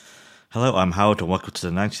Hello, I'm Howard and welcome to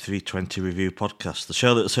the 9320 Review Podcast, the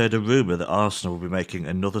show that's heard a rumour that Arsenal will be making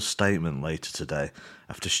another statement later today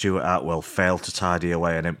after Stuart Atwell failed to tidy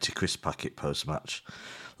away an empty crisp packet post-match.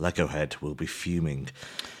 Lego Head will be fuming.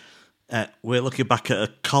 We're looking back at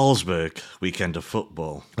a Carlsberg weekend of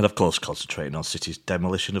football and of course concentrating on City's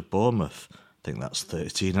demolition of Bournemouth. I think that's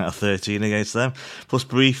 13 out of 13 against them, plus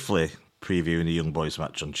briefly previewing the Young Boys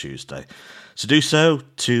match on Tuesday. To do so,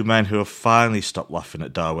 two men who have finally stopped laughing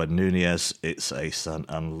at Darwin Núñez, it's Ahsan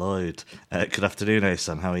and Lloyd. Good afternoon,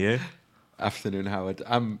 Ahsan. How are you? Afternoon, Howard.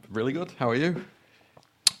 I'm really good. How are you?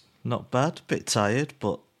 Not bad. Bit tired,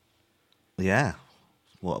 but yeah,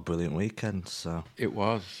 what a brilliant weekend. So It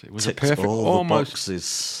was a ticked perfect, all the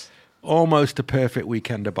boxes. almost a perfect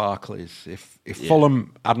weekend of Barclays. If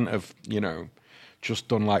Fulham hadn't have, just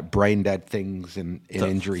done like brain dead things in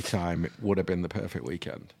injury time, it would have been the perfect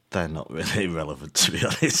weekend. They're not really relevant, to be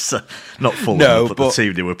honest. Not Fulham, No, but but the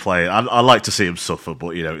team they were playing. I like to see them suffer, but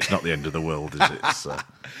it's not the end of the world, is it? So,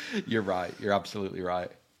 You're right. You're absolutely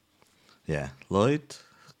right. yeah, Lloyd.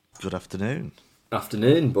 Good afternoon.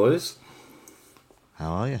 Afternoon, boys.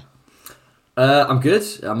 How are you? I'm good.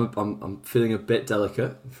 I'm feeling a bit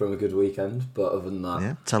delicate from a good weekend, but other than that,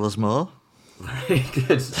 Yeah, tell us more. very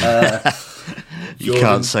good. You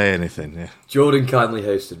can't say anything. Yeah. Jordan kindly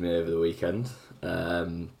hosted me over the weekend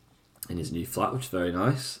in his new flat, which is very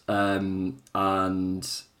nice. And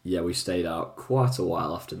yeah, we stayed out quite a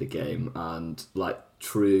while after the game, and like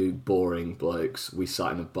true boring blokes, we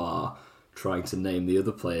sat in a bar trying to name the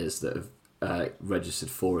other players that have registered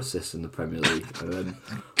 4 assists in the Premier League. And then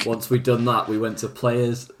once we'd done that, we went to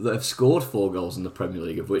players that have scored 4 goals in the Premier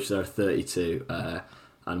League, of which there are 32.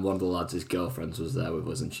 And one of the lads, his girlfriend, was there with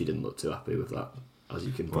us, and she didn't look too happy with that, as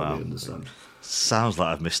you can probably understand. Sounds like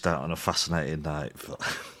I've missed out on a fascinating night.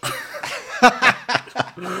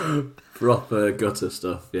 Proper gutter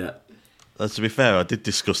stuff, yeah. To be fair, I did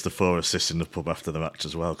discuss the 4 assists in the pub after the match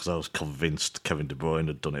as well, because I was convinced Kevin De Bruyne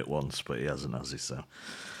had done it once, but he hasn't, has he? So,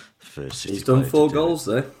 first City He's done player 4 to do goals,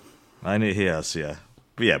 it. though. I know he has, yeah.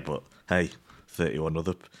 But hey, 31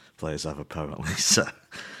 other players have apparently, so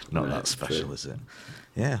not that special, true. is it?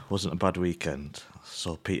 Yeah, wasn't a bad weekend.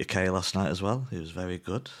 Saw Peter Kay last night as well. He was very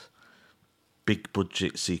good. Big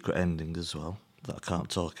budget secret ending as well that I can't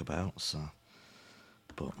talk about. So,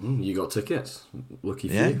 but You got tickets. Lucky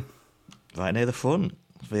for yeah, you. right near the front,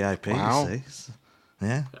 VIP. Wow. You see, so,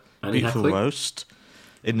 yeah, Any beautiful heckling? roast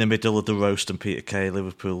in the middle of the roast, and Peter Kay,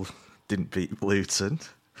 Liverpool didn't beat Luton,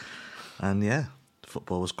 and yeah,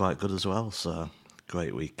 football was quite good as well. So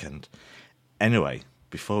great weekend. Anyway,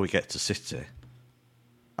 before we get to City,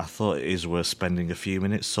 I thought it is worth spending a few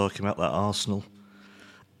minutes talking about that Arsenal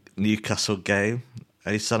Newcastle game.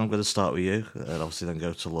 Ahsan, I'm going to start with you, and obviously then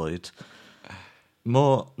go to Lloyd.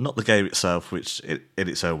 More, not the game itself, which in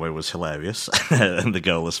its own way was hilarious, and the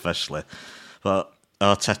goal especially, but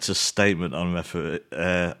Arteta's statement on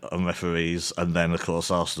referees, and then of course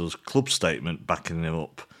Arsenal's club statement backing him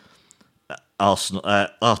up.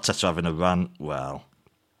 Arteta having a rant, well,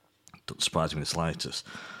 doesn't surprise me in the slightest.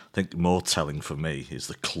 I think more telling for me is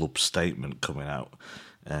the club statement coming out,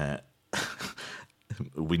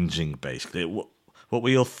 whinging basically. What were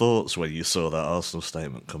your thoughts when you saw that Arsenal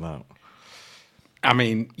statement come out? I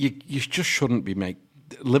mean, you just shouldn't be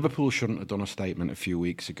Liverpool shouldn't have done a statement a few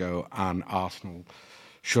weeks ago, and Arsenal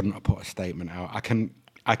shouldn't have put a statement out. I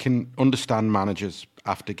can understand managers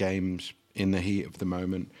after games in the heat of the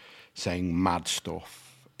moment saying mad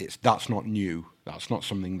stuff. That's not new. That's not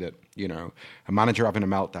something that, a manager having a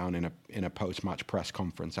meltdown in a post-match press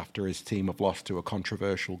conference after his team have lost to a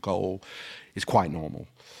controversial goal is quite normal.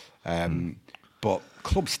 But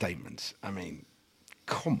club statements, I mean,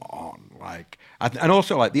 come on, and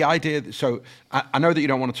also the idea that, so I know that you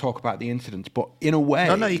don't want to talk about the incidents, but in a way,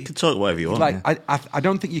 No, you can talk whatever you want. I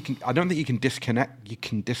don't think you can disconnect. You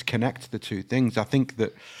can disconnect the two things. I think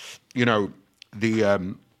that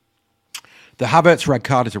the Havertz red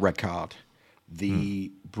card is a red card. The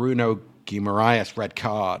Bruno Guimaraes red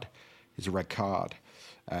card is a red card.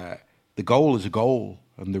 The goal is a goal,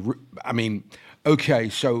 and okay.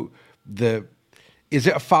 So is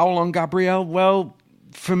it a foul on Gabriel? Well,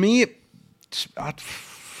 for me,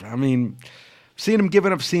 seen him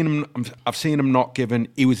given, I've seen him not given.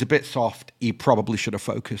 He was a bit soft. He probably should have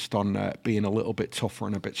focused on being a little bit tougher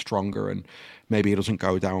and a bit stronger, and maybe he doesn't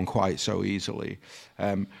go down quite so easily.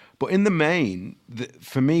 But in the main,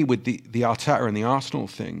 for me, with the Arteta and the Arsenal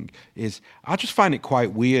thing, is I just find it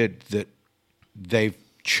quite weird that they've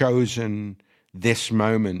chosen this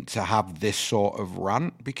moment to have this sort of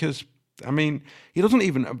rant, because he doesn't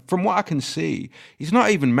even, from what I can see, he's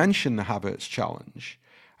not even mentioned the Havertz challenge.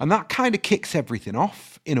 and that kind of kicks everything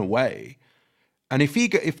off in a way. And if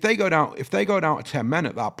they go down to 10 men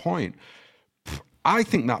at that point, I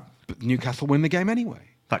think that Newcastle win the game anyway.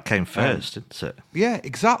 That came first, didn't it? Yeah,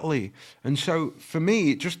 exactly. And so for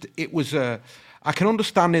me, it was I can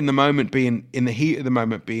understand in the heat of the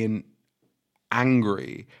moment being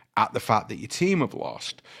angry at the fact that your team have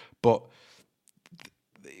lost, but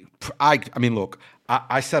I mean, look,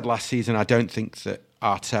 I said last season I don't think that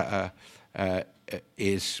Arteta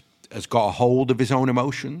has got a hold of his own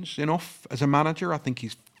emotions enough as a manager. I think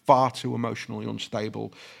he's far too emotionally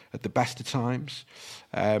unstable at the best of times.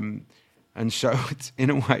 And so, in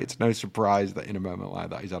a way, it's no surprise that in a moment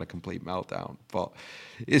like that, he's had a complete meltdown. But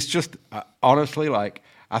it's just, honestly, like,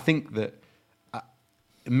 I think that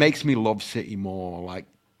it makes me love City more. Like,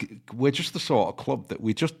 we're just the sort of club that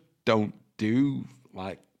we just don't do,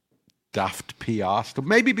 like, daft PR stuff.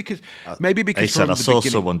 Maybe because I saw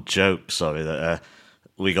someone joke, that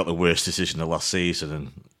we got the worst decision of last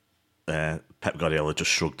season, and Pep Guardiola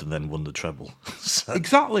just shrugged and then won the treble. So.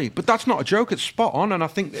 Exactly, but that's not a joke. It's spot on, and I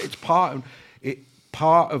think that it's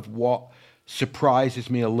part of what surprises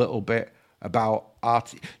me a little bit about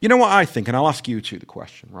Arteta. You know what I think, and I'll ask you two the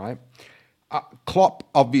question, right? Klopp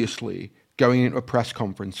obviously going into a press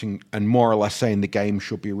conference and more or less saying the game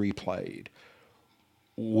should be replayed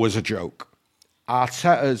was a joke.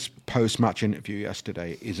 Arteta's post-match interview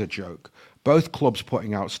yesterday is a joke. Both clubs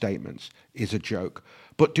putting out statements is a joke.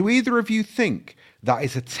 But do either of you think that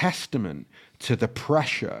is a testament to the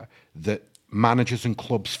pressure that managers and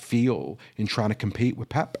clubs feel in trying to compete with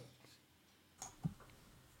Pep?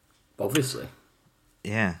 Obviously.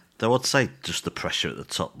 Yeah, though I'd say just the pressure at the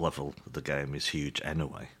top level of the game is huge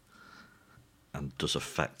anyway, and does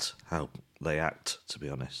affect how they act, to be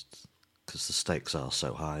honest, because the stakes are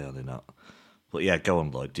so high, are they not? But yeah, go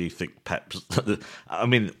on, Lloyd. Do you think Pep's... I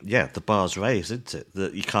mean, yeah, the bar's raised, isn't it?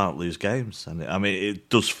 That you can't lose games. And I mean, it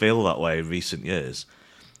does feel that way in recent years.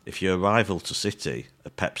 If you're a rival to City, a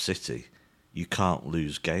Pep City, you can't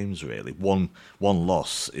lose games, really. One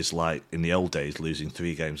loss is like, in the old days, losing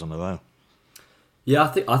 3 games on a row. Yeah,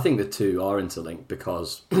 I think the two are interlinked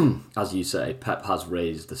because, as you say, Pep has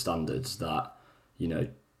raised the standards that,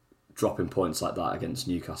 dropping points like that against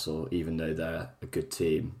Newcastle, even though they're a good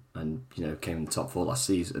team and, came in the top 4 last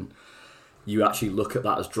season, you actually look at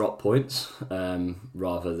that as drop points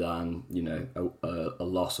rather than, a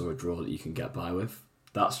loss or a draw that you can get by with.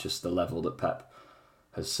 That's just the level that Pep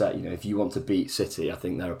has set. If you want to beat City, I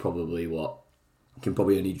think there are probably can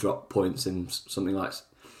probably only drop points in something like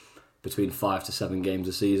between 5 to 7 games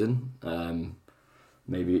a season.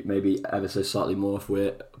 Maybe ever so slightly more if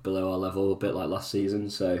we're below our level, a bit like last season.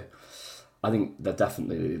 So I think they're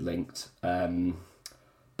definitely linked.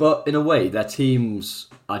 But in a way, their teams,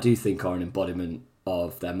 I do think, are an embodiment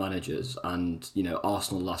of their managers. And,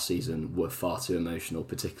 Arsenal last season were far too emotional,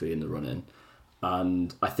 particularly in the run-in.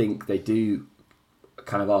 And I think they do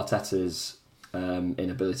kind of Arteta's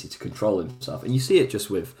inability to control himself. And you see it just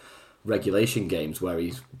with regulation games where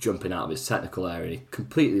he's jumping out of his technical area and he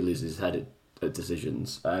completely loses his head at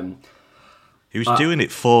decisions. He was doing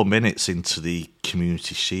it 4 minutes into the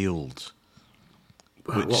Community Shield.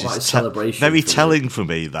 Which is celebration very telling for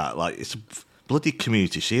me that, like, it's a bloody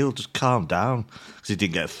Community Shield, just calm down, because he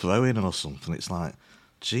didn't get a throw in or something. It's like,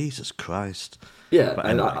 Jesus Christ. Yeah, but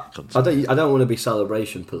anyway, I don't want to be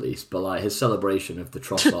celebration police, but like his celebration of the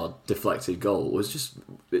Trossard deflected goal was just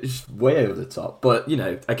way over the top. But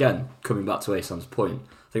again, coming back to Ahsan's point,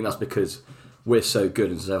 I think that's because we're so good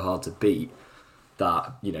and so hard to beat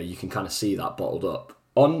that you can kind of see that bottled up.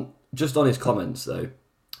 On his comments though,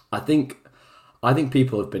 I think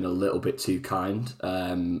people have been a little bit too kind,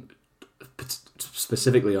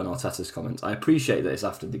 specifically on Arteta's comments. I appreciate that it's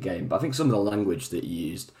after the game, but I think some of the language that he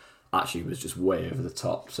used actually was just way over the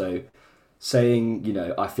top. So saying,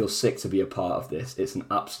 I feel sick to be a part of this. It's an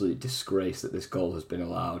absolute disgrace that this goal has been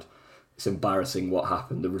allowed. It's embarrassing what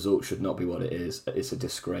happened. The result should not be what it is. It's a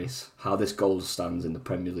disgrace. How this goal stands in the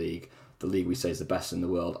Premier League, the league we say is the best in the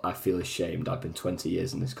world, I feel ashamed. I've been 20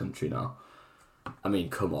 years in this country now. I mean,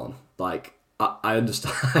 come on. Like, I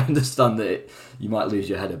understand. I understand that you might lose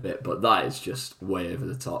your head a bit, but that is just way over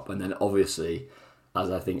the top. And then obviously,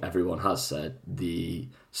 as I think everyone has said, the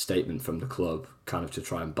statement from the club kind of to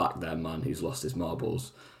try and back their man who's lost his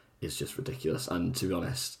marbles is just ridiculous. And to be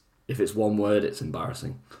honest, if it's one word, it's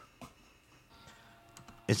embarrassing.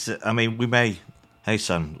 We may... Hey,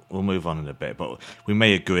 Sam, we'll move on in a bit, but we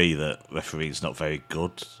may agree that refereeing's not very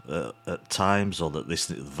good at times, or that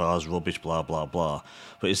the VAR's rubbish, blah, blah, blah.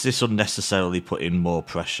 But is this unnecessarily putting more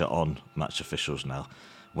pressure on match officials now,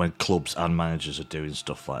 when clubs and managers are doing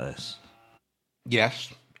stuff like this?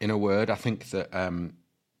 Yes, in a word. I think that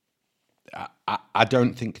I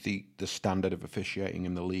don't think the standard of officiating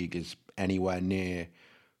in the league is anywhere near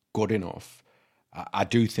good enough. I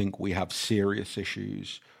do think we have serious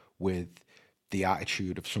issues with the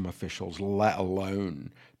attitude of some officials, let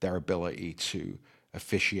alone their ability to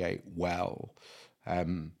officiate well.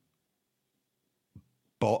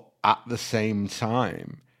 But at the same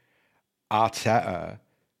time, Arteta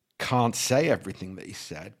can't say everything that he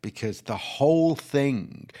said, because the whole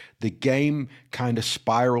thing, the game kind of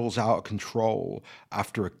spirals out of control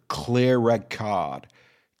after a clear red card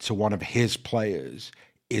to one of his players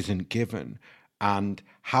isn't given. And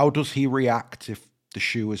how does he react if the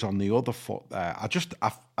shoe is on the other foot there?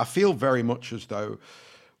 I feel very much as though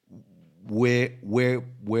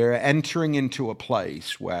we're entering into a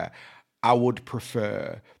place where I would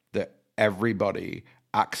prefer that everybody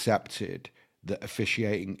accepted that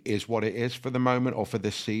officiating is what it is for the moment or for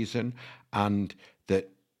this season, and that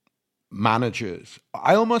managers,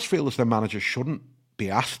 I almost feel as though managers shouldn't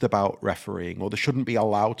be asked about refereeing, or they shouldn't be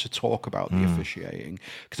allowed to talk about the officiating,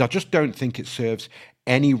 because I just don't think it serves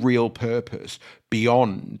any real purpose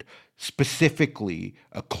beyond specifically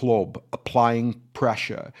a club applying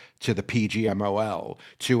pressure to the PGMOL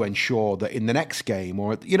to ensure that in the next game,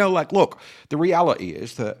 or, look, the reality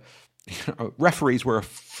is that referees were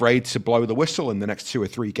afraid to blow the whistle in the next 2 or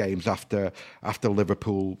 3 games after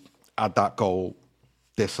Liverpool had that goal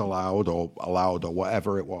disallowed or allowed or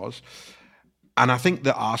whatever it was. And I think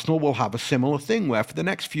that Arsenal will have a similar thing where for the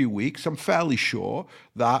next few weeks, I'm fairly sure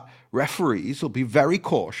that referees will be very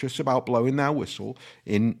cautious about blowing their whistle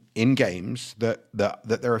in games that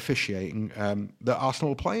they're officiating, that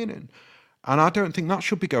Arsenal are playing in. And I don't think that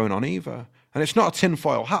should be going on either. And it's not a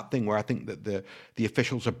tinfoil hat thing where I think that the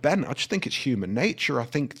officials are bent. I just think it's human nature. I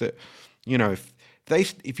think that,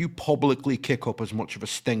 if you publicly kick up as much of a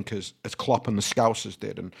stink as Klopp and the Scousers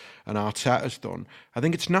did and Arteta's done, I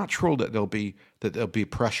think it's natural that there'll be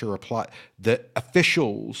pressure applied. That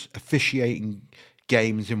officials officiating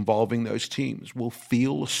games involving those teams will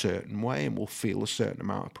feel a certain way and will feel a certain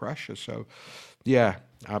amount of pressure. So, yeah,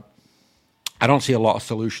 I don't see a lot of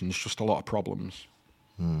solutions, just a lot of problems.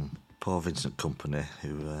 Poor Vincent Kompany,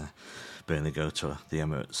 who barely go to the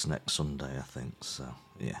Emirates next Sunday, I think. So,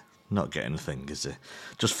 yeah, not getting a thing, is it?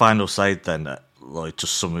 Just final side then, Lloyd,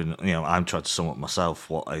 just something, I'm trying to sum up myself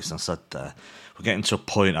what Ahsan said there. We're getting to a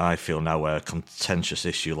point, I feel now, where a contentious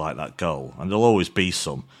issue like that goal, and there'll always be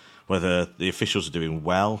some, whether the officials are doing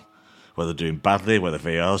well, whether they're doing badly, whether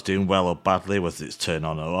VAR's doing well or badly, whether it's turn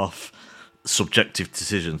on or off, subjective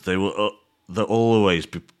decisions, they'll always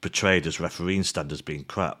be portrayed as refereeing standards being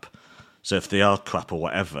crap. So if they are crap or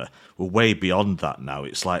whatever, we're way beyond that now.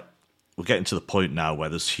 It's like we're getting to the point now where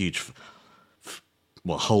there's huge,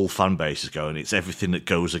 whole fan base is going, it's everything that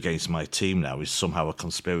goes against my team now is somehow a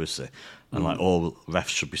conspiracy. And like all refs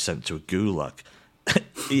should be sent to a gulag.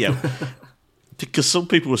 Because some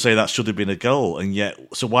people will say that should have been a goal. And yet,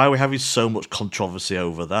 so why are we having so much controversy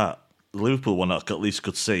over that? The Liverpool one, I at least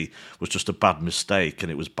could see, was just a bad mistake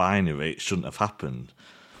and it was binary. It shouldn't have happened.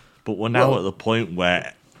 But we're now at the point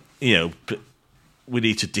where, we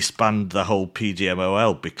need to disband the whole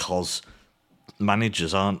PGMOL because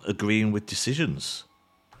managers aren't agreeing with decisions.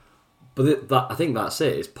 But I think that's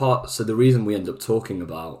it. It's part. So the reason we end up talking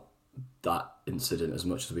about that incident as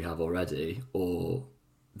much as we have already, or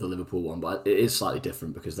the Liverpool one, but it is slightly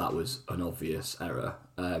different because that was an obvious error,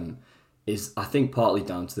 is I think partly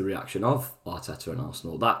down to the reaction of Arteta and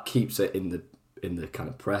Arsenal. That keeps it in the kind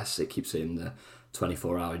of press. It keeps it in the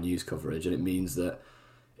 24-hour news coverage, and it means that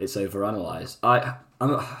it's overanalyzed.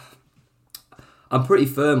 I'm pretty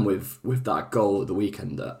firm with that goal at the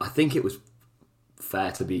weekend. That I think it was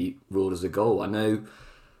fair to be ruled as a goal. I know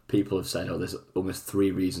people have said, there's almost 3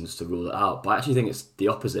 reasons to rule it out, but I actually think it's the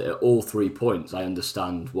opposite. At all 3 points, I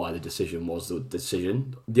understand why the decision was the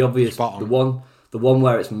decision. The obvious, the one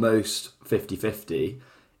where it's most 50-50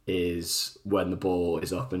 is when the ball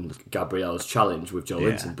is up and Gabriel's challenge with Joe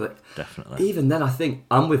Linton. But definitely, even then, I think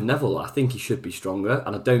I'm with Neville. I think he should be stronger,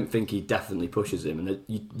 and I don't think he definitely pushes him. And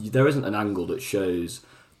there isn't an angle that shows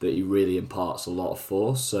that he really imparts a lot of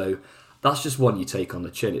force. So that's just one you take on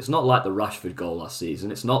the chin. It's not like the Rashford goal last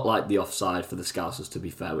season. It's not like the offside for the Scousers, to be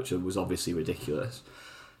fair, which was obviously ridiculous.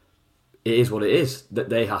 It is what it is. That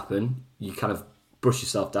they happen. You kind of brush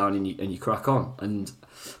yourself down and you crack on. And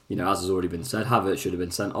as has already been said, Havertz should have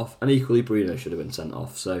been sent off, and equally Bruno should have been sent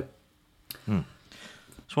off. So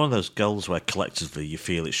it's one of those goals where collectively you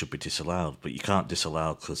feel it should be disallowed, but you can't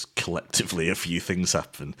disallow because collectively a few things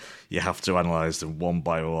happen. You have to analyse them one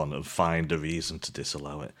by one and find a reason to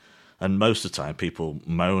disallow it. And most of the time, people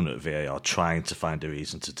moan at VAR trying to find a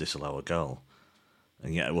reason to disallow a goal,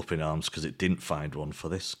 and yet are up in arms because it didn't find one for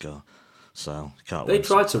this goal. So can't. They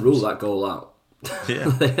tried to rule that goal out. Yeah,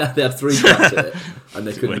 they had 3 shots at it, and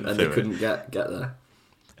they couldn't get there.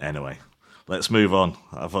 Anyway, let's move on.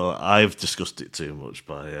 I've discussed it too much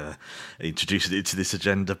by introducing it to this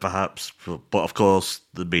agenda, perhaps. But of course,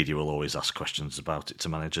 the media will always ask questions about it to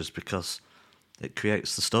managers because it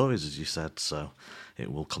creates the stories, as you said. So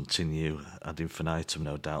it will continue ad infinitum,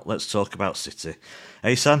 no doubt. Let's talk about City.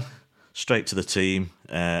 Ahsan, straight to the team.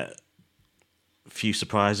 Few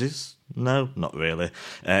surprises? No, not really.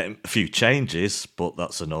 A few changes, but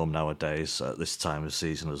that's the norm nowadays at this time of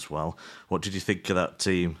season as well. What did you think of that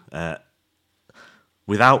team?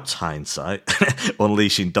 Without hindsight,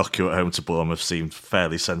 unleashing Doku at home to Bournemouth seemed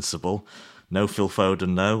fairly sensible. No Phil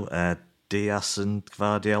Foden, no. Diaz and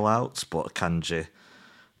Gvardiol out, but Kanji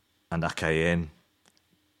and Ake in.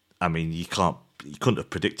 I mean, you couldn't have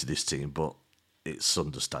predicted this team, but it's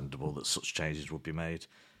understandable that such changes would be made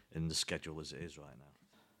in the schedule as it is right now.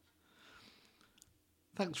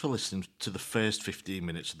 Thanks for listening to the first 15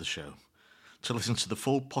 minutes of the show. To listen to the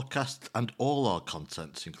full podcast and all our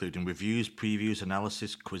content, including reviews, previews,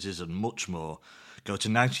 analysis, quizzes and much more, go to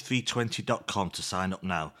 9320.com to sign up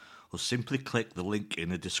now, or simply click the link in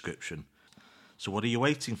the description. So what are you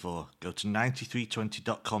waiting for? Go to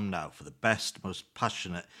 9320.com now for the best, most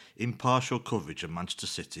passionate, impartial coverage of Manchester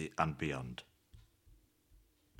City and beyond.